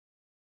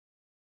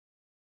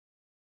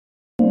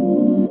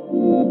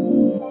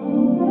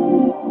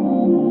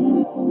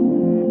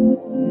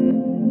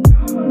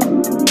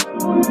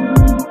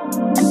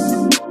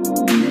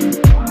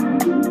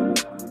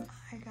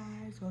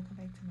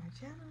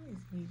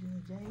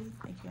DrillaJay.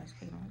 Thank you guys for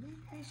clicking on the video.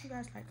 Make sure you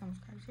guys like, comment,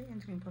 subscribe, share,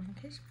 and turn on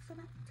notifications for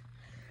that.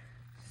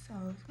 So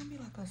it's gonna be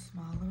like a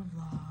small little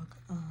vlog.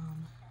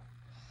 I'm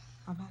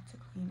about to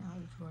clean out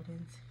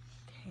Jordan's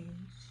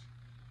cage,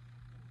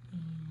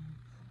 and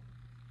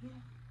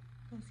yeah,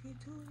 let's get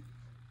to it.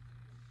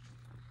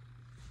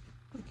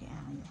 Look at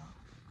Anna, y'all.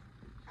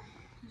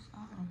 It's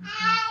all over the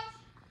place.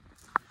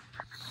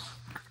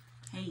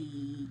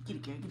 Hey, get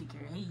it, girl, hey, get it,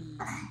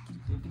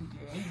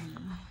 girl, hey.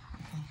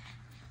 Okay.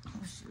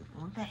 Oh shoot,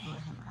 we're back to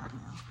let him out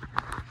now.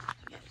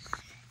 Yes.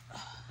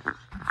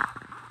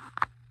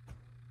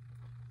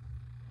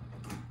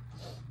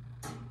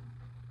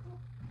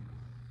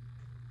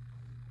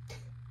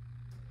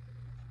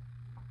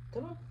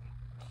 Come on.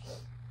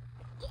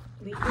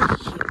 Leave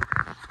this shit.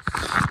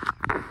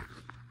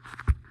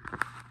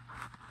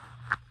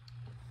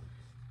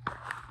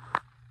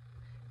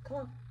 Come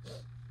on.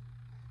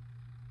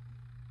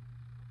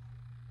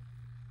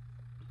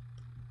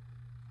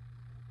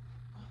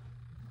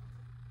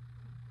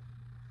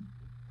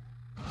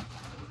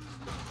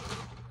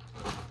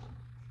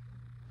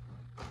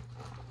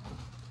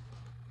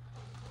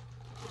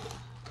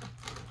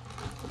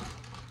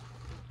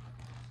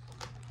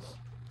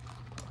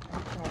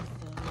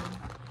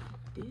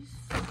 This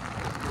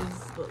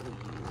is what we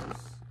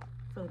use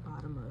for the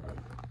bottom of it.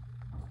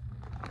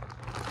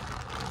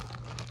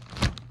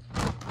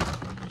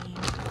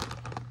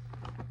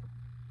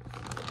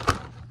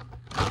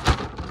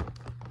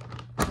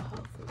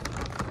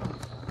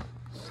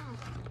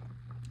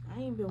 I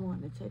ain't been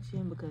wanting to touch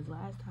him because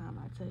last time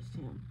I touched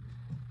him,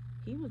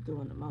 he was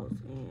doing the most,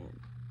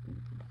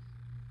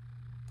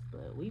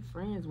 but we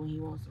friends when he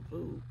wants some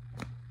food.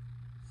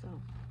 So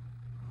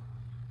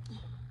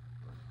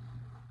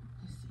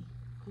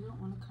he don't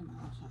want to come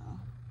out, y'all.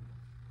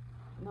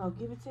 No,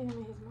 give it to him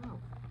in his mouth.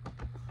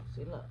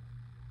 See, look.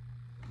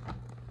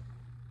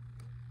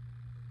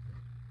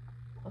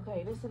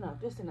 Okay, this enough.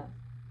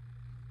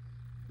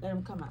 Let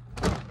him come out.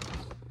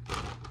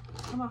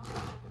 Come on.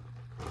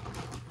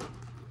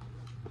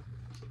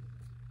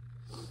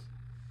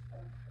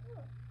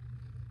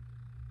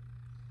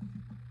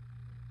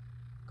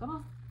 Come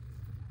on.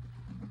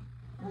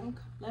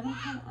 Let him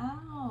come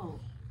out.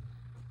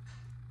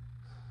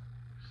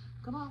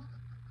 Come on.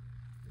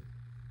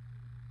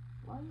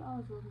 Why are you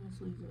always rolling your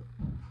sleeves up?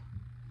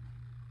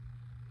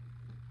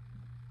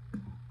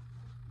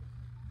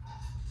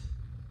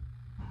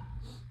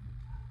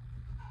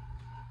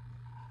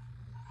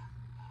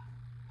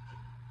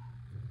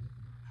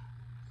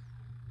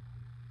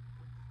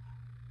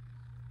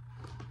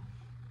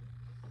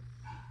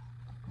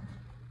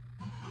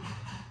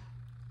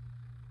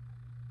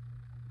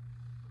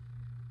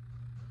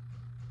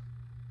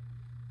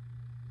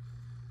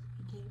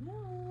 Okay,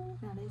 no.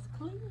 Now that's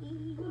clean.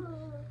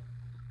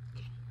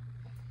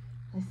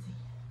 Let's see.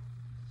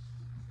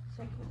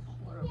 Second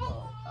water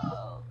bowl.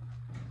 Oh.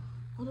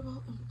 Water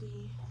bowl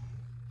empty.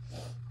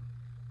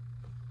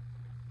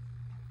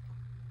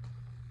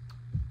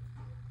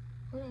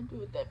 What did I do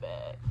with that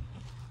bag?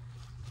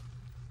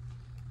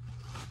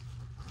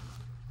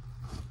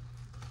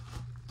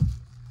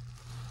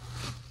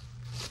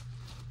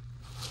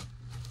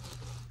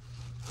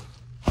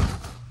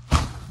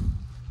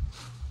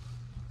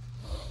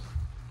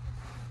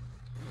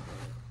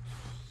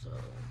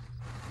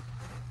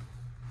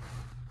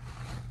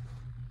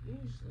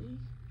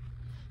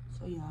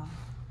 So y'all,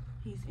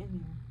 he's in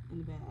there in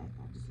the bag. I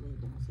just laid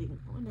it down so he can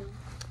go in there.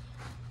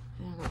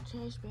 And I got a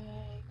trash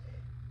bag.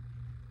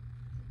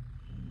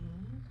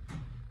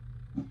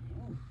 And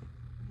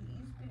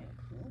he's been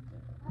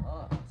pooping a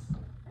lot.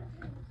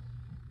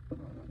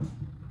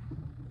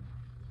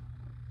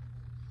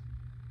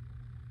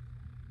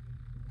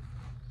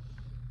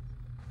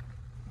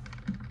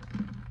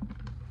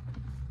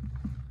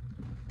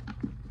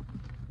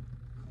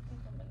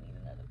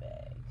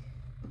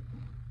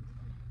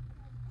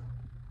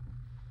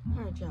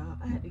 Alright, y'all,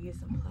 I had to get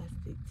some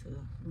plastic to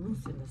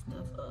loosen the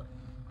stuff up.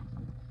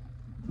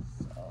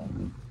 So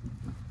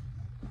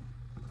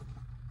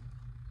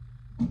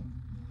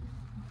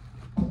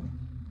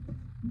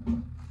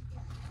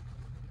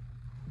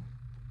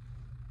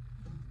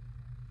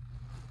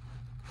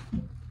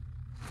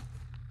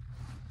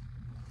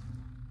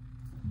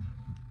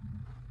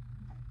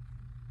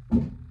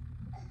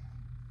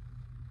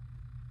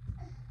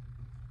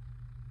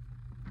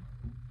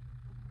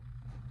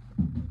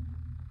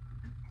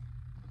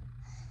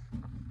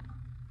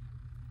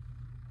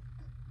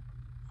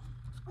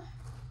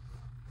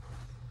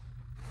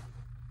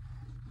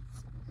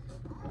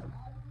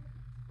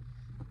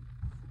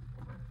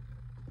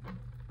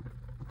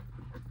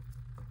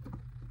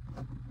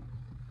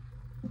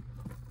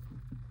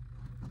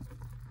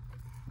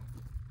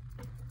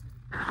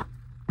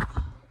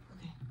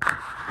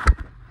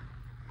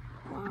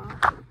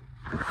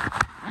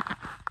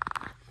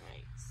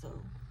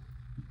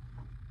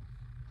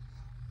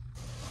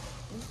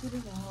get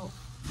it out.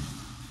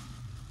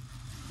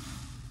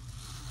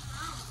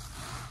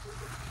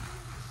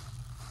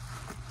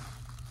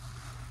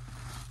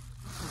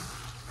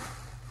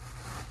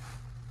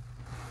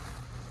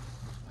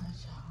 Alright,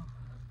 y'all.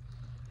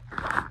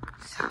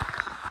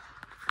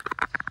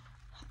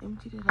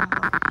 emptied it out.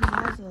 He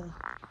has a,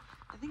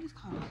 I think it's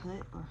called a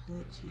hut or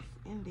hutch. He's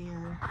in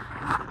there. I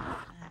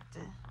have to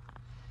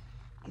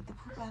get the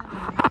poop out of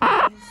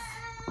there.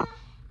 He's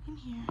in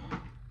here.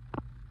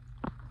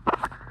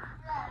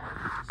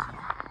 So,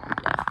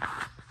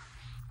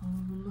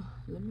 yeah.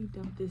 Let me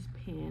dump this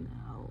pan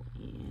out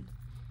and,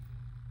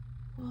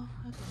 well,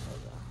 I can show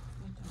y'all.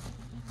 Let me dump it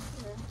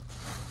in here.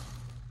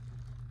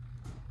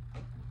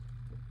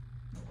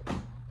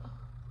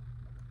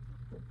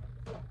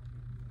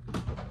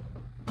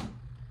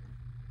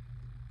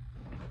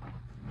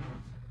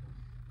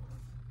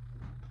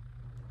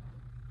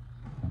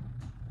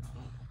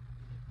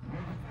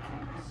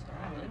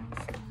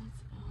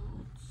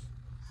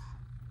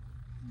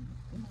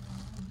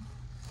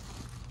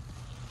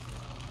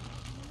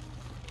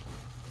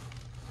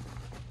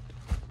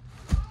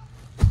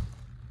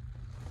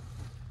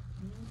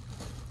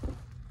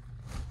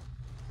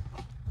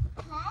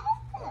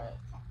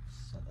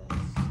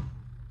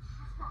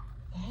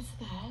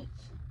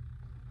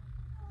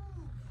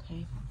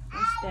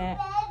 That.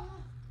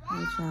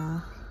 Alright,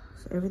 y'all.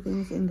 So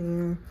everything's in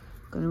there.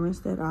 Gonna rinse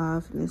that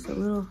off, and there's a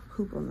little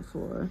poop on the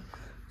floor.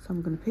 So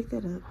I'm gonna pick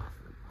that up.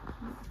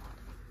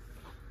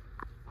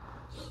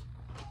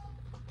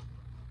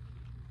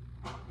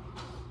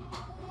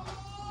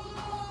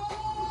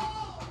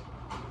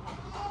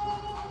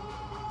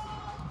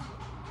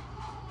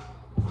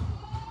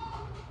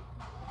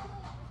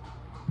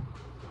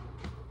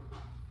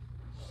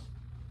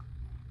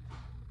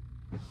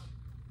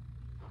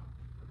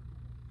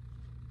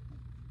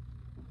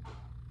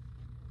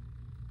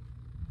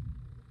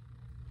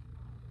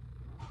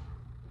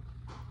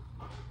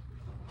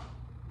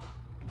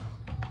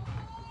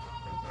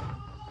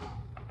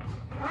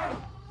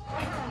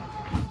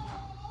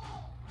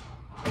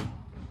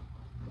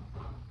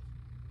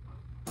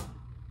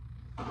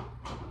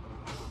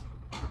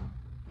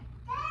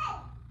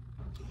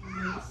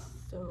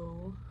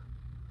 So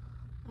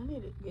I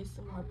need to get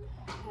some more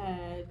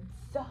pads.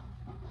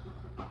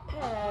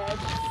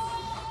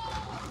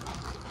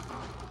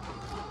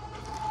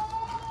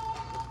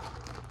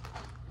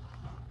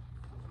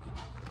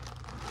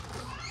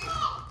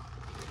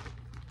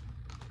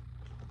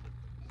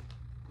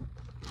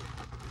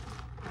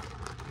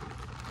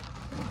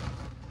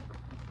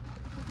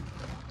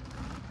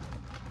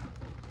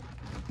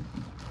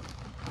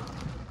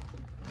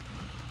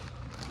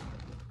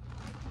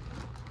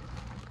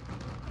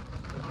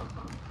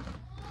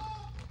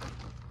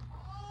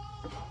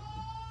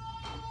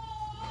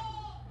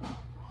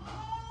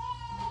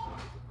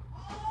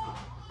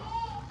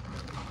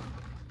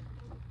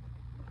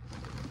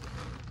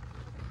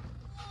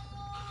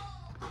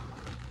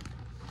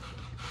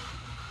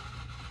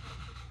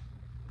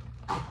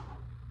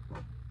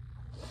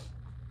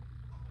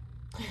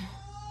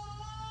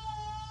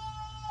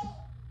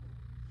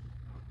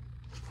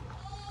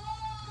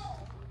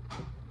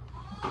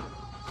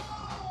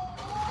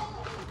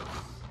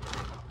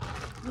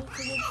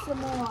 Some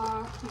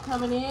more. You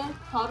coming in?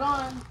 Hold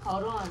on.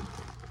 Hold on.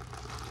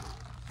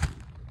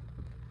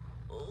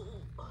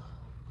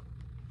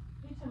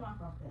 Get your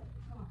mouth off that.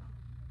 Come on.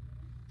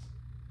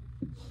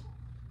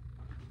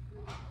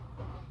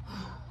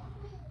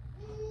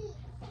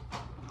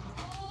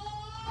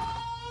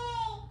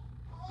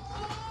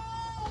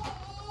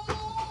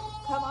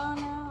 Come on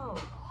out.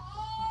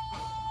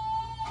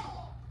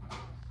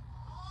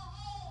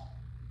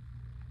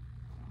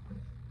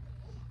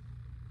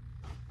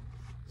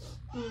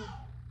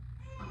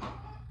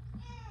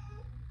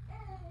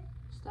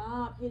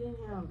 Stop hitting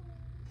him.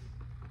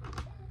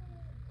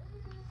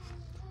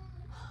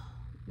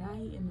 Now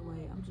he in the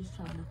way. I'm just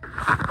trying to.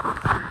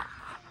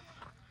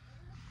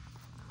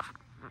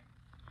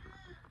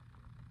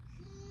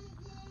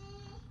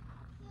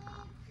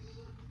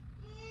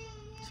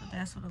 So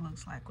that's what it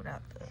looks like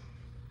without the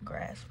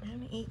grass for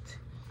him to eat.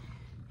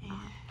 And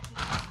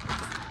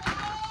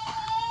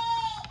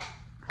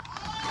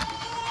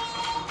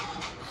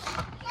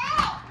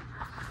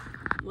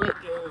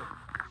what, girl?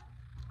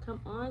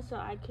 Come on, so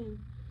I can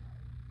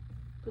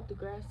put the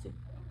grass in.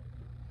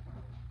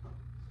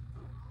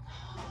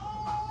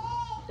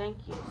 Thank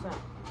you, sir.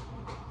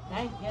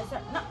 Thank you,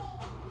 sir. No.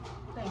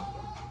 Thank you.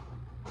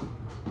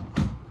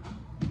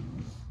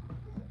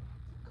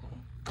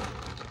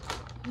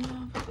 Okay.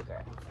 Now put the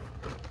grass.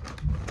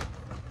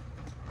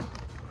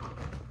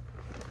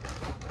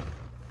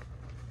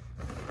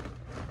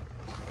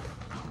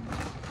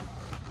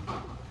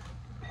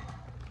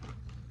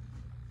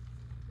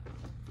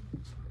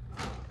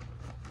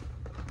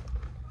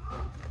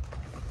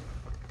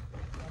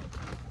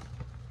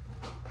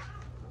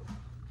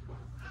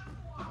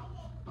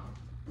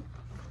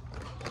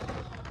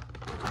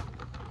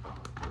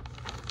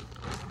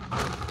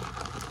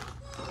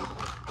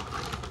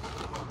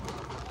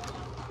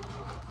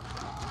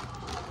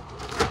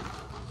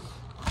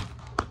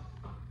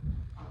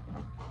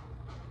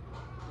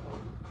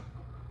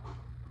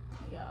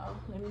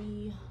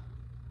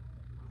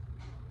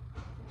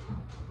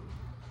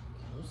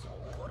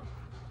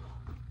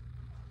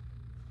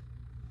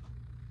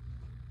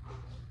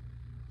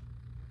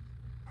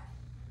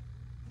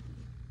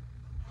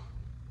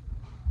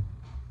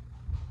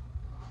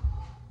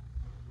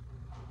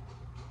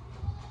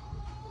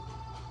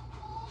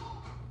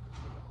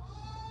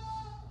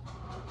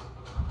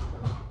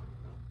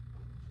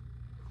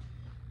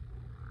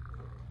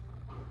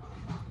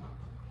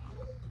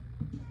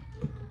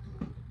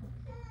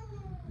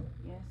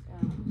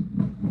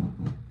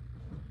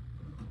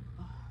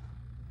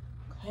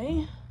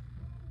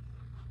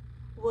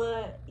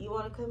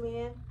 come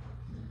in.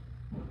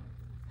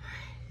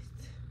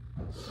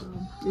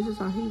 This is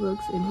how he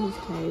looks in his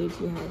cage.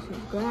 He has his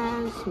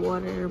grass,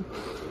 water.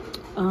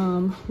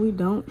 We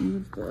don't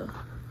use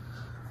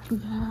we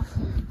have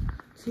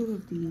 2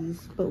 of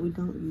these, but we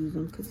don't use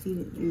them because he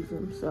didn't use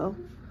them. So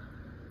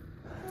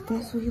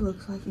that's what he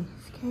looks like in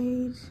his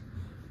cage.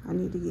 I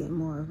need to get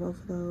more of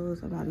both of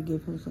those. I'm about to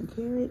give him some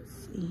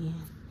carrots, and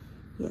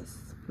yes,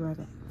 be right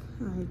back.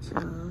 All right,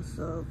 y'all,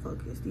 so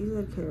focus. These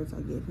are the carrots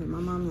I give him.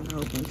 My mom had a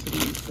whole bunch of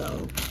these,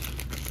 so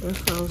they're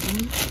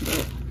frozen,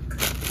 but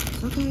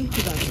it's okay. We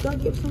got to go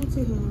give some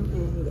to him,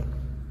 and yeah.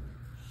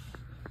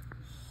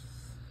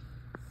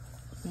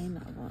 May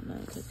not want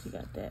none because he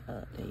got that.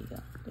 There you go.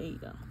 There you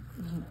go.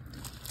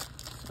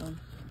 So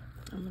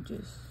I'm gonna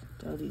just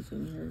throw these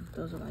in here.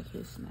 Those are like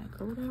his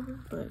snack or whatever,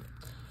 but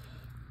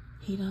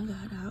he done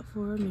got out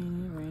for a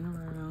minute, ran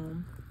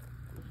around,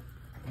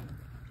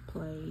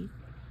 played.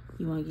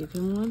 You want to give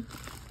him one?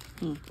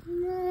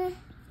 Nah.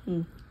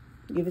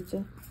 Give it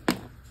to?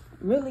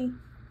 Really?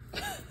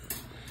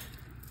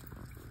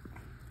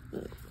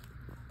 Look.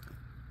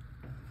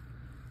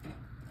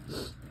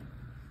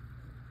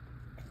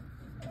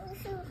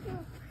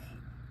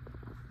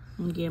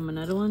 And give him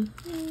another one?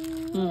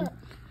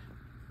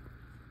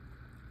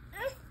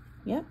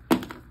 Yep.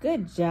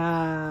 Good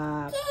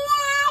job.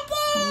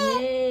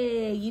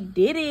 Yeah, you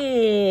did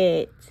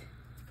it.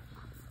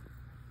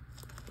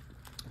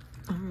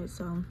 Alright,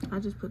 so I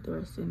just put the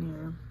rest in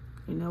here.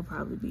 And they'll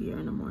probably be here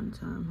in the morning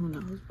time. Who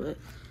knows? But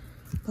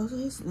those are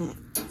his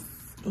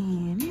snacks.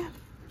 And yeah.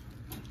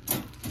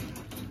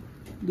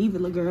 Leave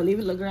it, little girl. Leave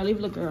it, little girl. Leave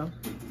it, little girl.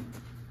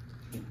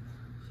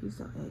 She's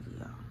so eggy,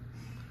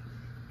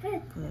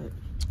 y'all. But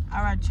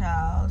alright,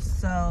 y'all.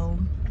 So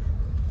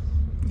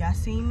y'all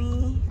see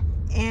me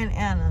and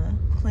Anna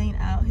clean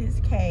out his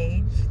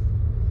cage.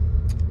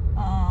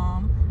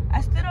 I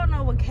still don't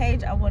know what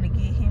cage I want to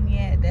get him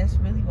yet. That's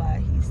really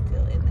why he's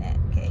still in that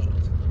cage.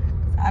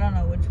 I don't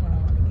know which one I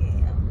want to get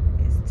him.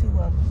 It's 2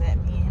 of them that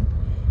me and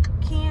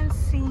Ken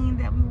seen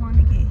that we want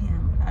to get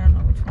him. I don't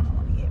know which one I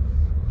want to get.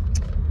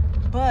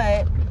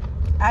 But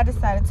I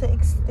decided to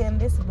extend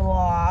this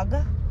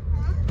vlog.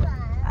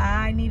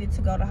 I needed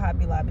to go to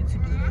Hobby Lobby to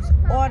do this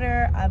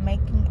order. I'm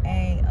making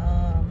a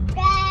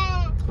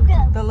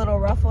the little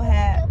ruffle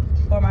hat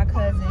for my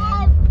cousin.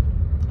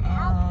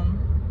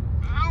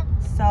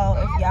 So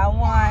if y'all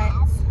want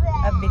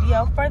a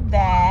video for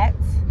that,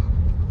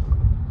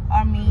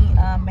 or me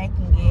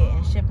making it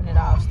and shipping it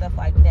off, stuff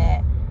like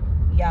that,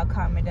 y'all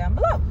comment down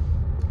below.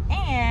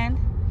 And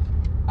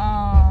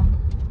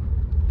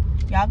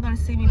y'all gonna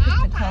see me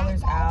pick the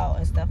colors out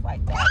and stuff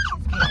like that.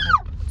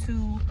 It's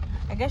getting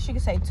I guess you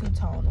could say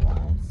 2-tone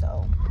one.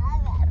 So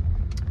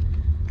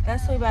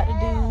that's what we're about to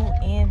do.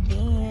 And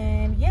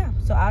then yeah,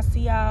 so I'll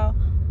see y'all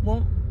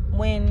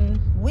when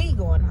we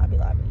go in Hobby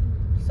Lobby.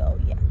 So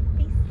yeah.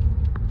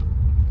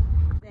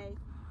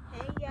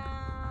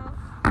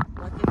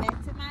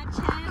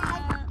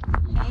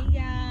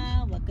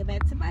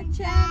 Back to my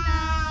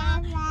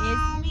channel.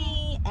 It's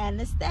me,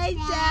 Anastasia.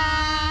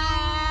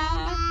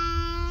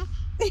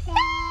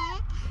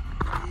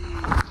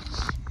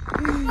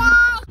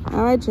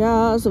 Alright,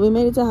 y'all, so we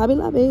made it to Hobby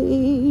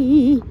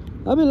Lobby.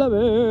 Hobby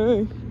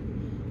Lobby.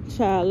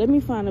 Child, let me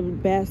find a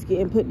basket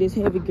and put this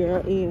heavy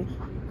girl in,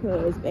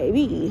 because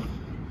baby,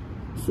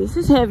 this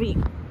is heavy.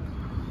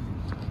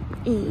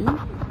 And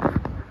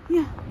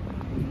yeah,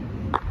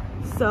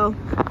 so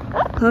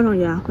hold on,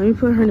 y'all. Let me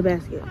put her in the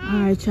basket. All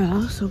right,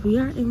 y'all. So we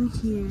are in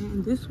here,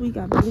 and this week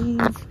I believe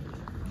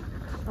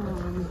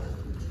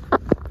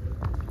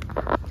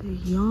the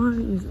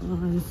yarn is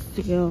on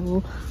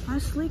sale. I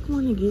slick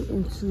want to get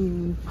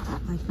into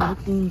like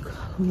making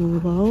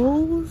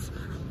clothes,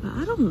 but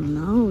I don't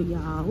know,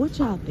 y'all. What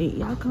y'all think?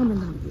 Y'all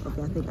comment down below.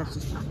 Okay, I think I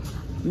should start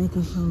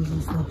making clothes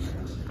and stuff.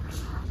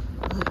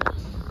 But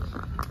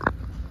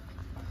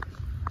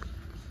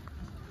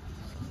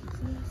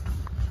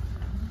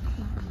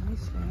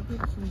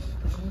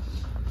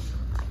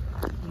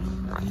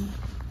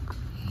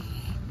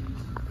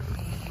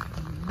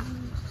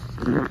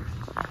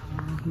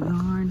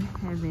yarn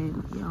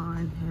heaven,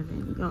 yarn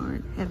heaven,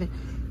 yarn heaven,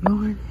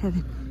 yarn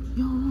heaven,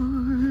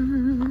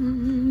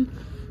 yarn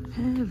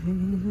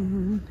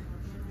heaven.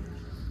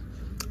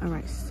 All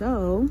right,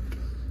 so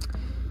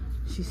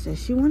she says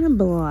she wanted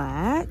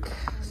black,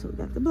 so we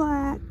got the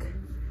black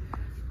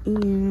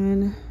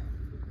and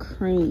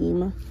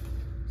cream.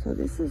 So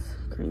this is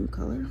cream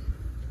color.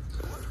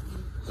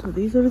 So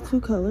these are the 2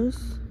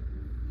 colors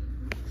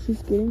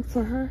she's getting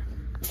for her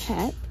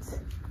hat.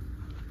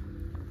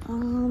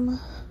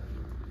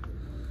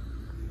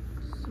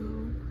 So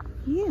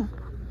yeah,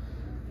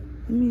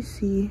 let me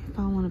see if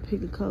I want to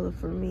pick a color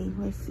for me.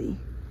 Let's see.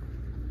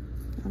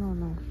 I don't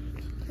know.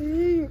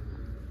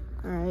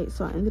 All right,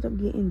 so I ended up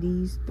getting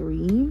these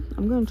 3.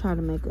 I'm gonna try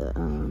to make a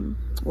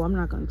well, I'm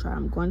not gonna try.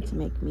 I'm going to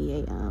make me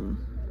a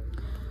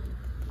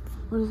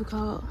what is it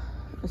called?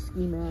 A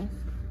ski mask.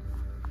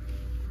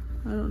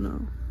 I don't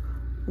know.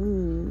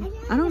 Ooh,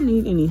 I don't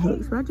need any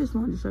hooks, but I just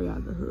wanted to show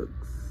y'all the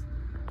hooks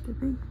that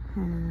they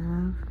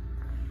have.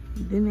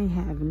 Then they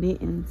have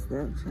knit and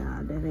stuff,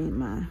 child. That ain't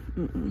my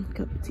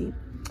cup of tea.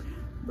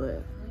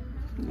 But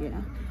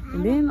yeah.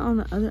 And then on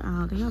the other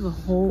aisle, they have a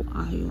whole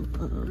aisle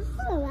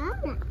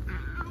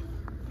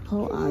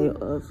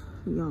of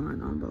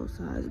yarn on both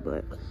sides.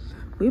 But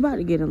we about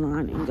to get in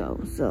line and go.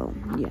 So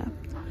yeah,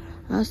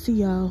 I'll see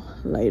y'all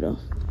later.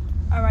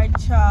 All right,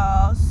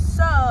 y'all.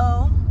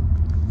 So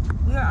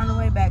we are on the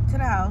way back to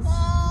the house.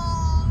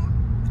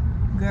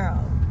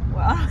 Girl,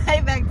 we're on the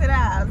way back to the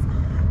house.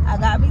 I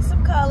got me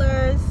some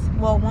colors.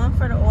 Well, one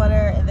for the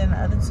order, and then the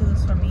other two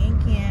is for me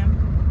and Kim.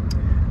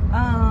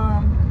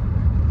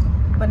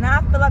 But now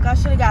I feel like I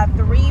should have got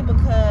 3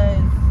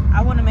 because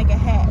I want to make a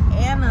hat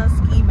and a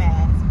ski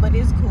mask. But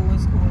it's cool.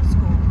 It's cool. It's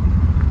cool.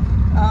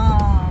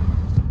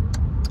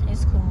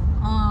 It's cool.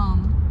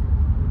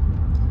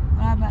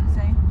 What I about to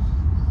say?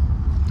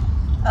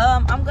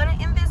 I'm gonna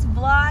end this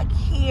vlog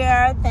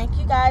here. Thank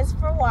you guys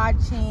for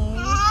watching.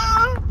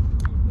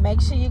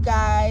 Make sure you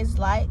guys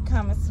like,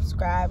 comment,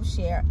 subscribe,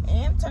 share,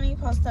 and turn on your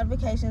post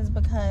notifications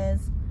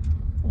because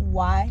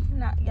why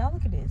not? Y'all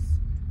look at this.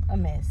 A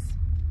mess.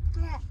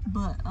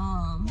 But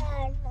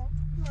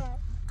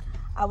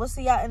I will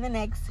see y'all in the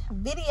next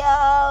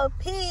video.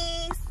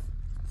 Peace.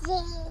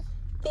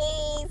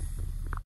 Peace.